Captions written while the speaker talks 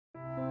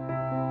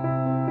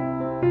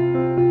Hey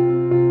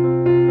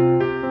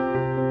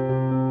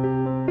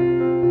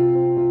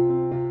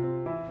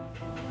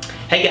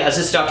guys,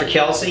 this is Dr.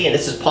 Kelsey and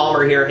this is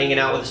Palmer here hanging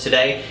out with us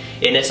today.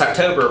 And it's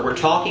October. We're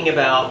talking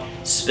about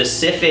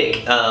specific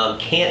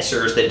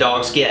cancers that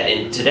dogs get.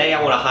 And today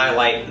I want to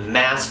highlight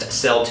mast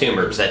cell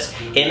tumors. That's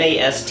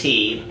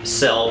M-A-S-T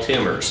cell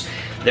tumors.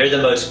 They're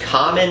the most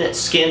common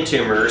skin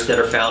tumors that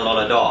are found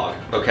on a dog,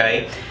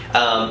 okay?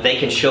 They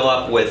can show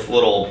up with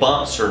little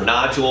bumps or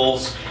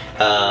nodules.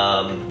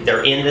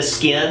 They're in the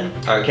skin,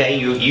 okay?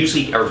 You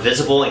usually are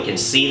visible and can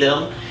see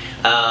them.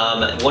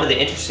 One of the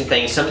interesting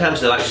things,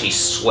 sometimes they'll actually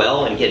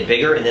swell and get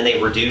bigger and then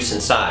they reduce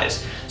in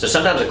size. So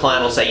sometimes a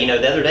client will say, you know,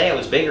 the other day I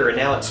was bigger and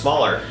now it's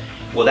smaller.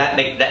 Well, that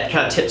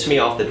kind of tips me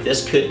off that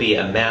this could be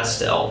a mast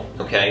cell,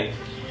 okay?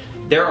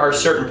 There are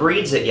certain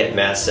breeds that get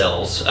mast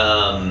cells.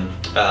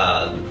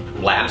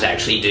 Labs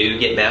actually do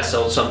get mast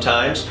cells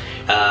sometimes.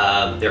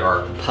 There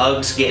are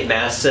pugs get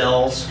mast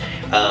cells.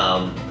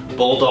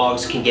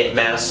 Bulldogs can get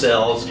mast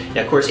cells.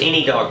 Now, of course,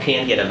 any dog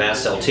can get a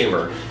mast cell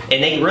tumor,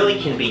 and they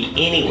really can be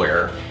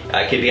anywhere.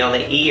 It could be on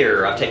the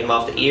ear. I've taken them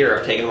off the ear.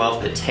 I've taken them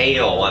off the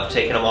tail. I've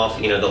taken them off,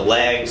 you know, the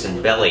legs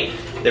and belly.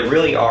 They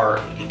really are.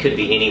 It could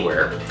be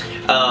anywhere.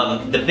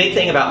 The big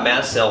thing about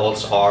mast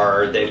cells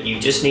are that you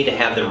just need to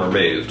have them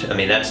removed. I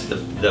mean, that's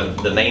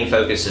the main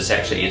focus is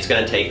actually it's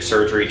going to take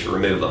surgery to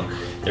remove them.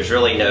 There's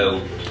really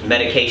no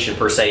medication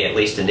per se, at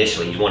least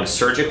initially. You want to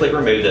surgically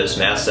remove those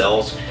mast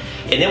cells.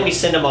 And then we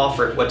send them off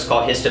for what's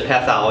called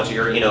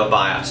histopathology, or, you know, a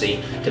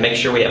biopsy, to make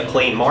sure we have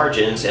clean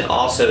margins and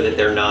also that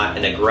they're not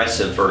an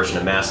aggressive version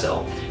of mast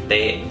cell.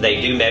 They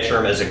do measure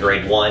them as a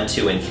grade 1,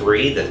 2, and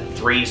 3, the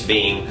 3s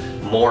being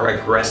more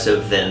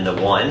aggressive than the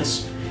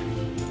 1s.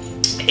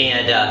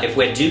 And if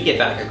we do get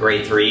back a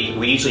grade 3,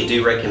 we usually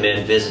do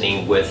recommend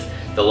visiting with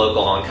the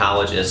local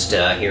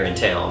oncologist here in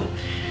town.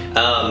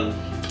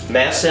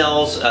 Mast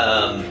cells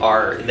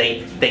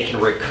they can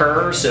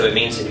recur, so it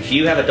means if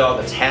you have a dog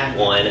that's had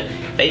one,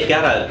 they've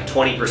got a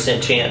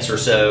 20% chance or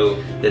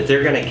so that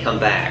they're going to come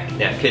back.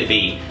 Now, it could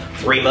be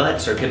 3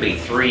 months or it could be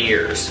 3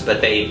 years,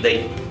 but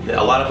a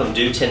lot of them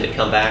do tend to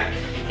come back,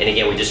 and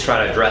again, we just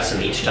try to address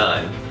them each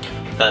time.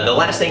 The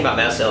last thing about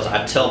mast cells,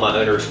 I tell my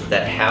owners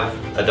that have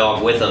a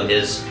dog with them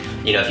is,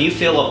 you know, if you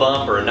feel a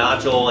bump or a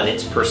nodule and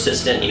it's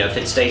persistent, you know, if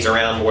it stays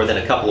around more than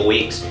a couple of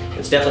weeks,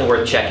 it's definitely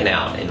worth checking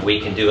out. And we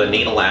can do a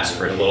needle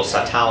aspirate, a little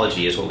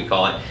cytology is what we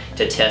call it,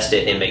 to test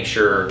it and make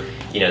sure,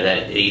 you know,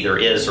 that it either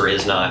is or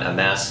is not a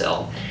mast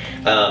cell.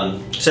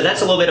 So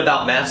that's a little bit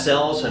about mast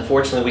cells.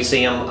 Unfortunately, we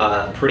see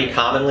them pretty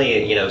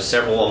commonly, you know,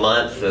 several a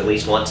month, at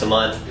least once a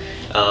month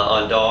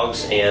on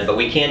dogs, but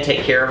we can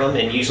take care of them,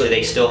 and usually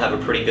they still have a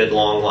pretty good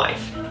long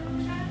life.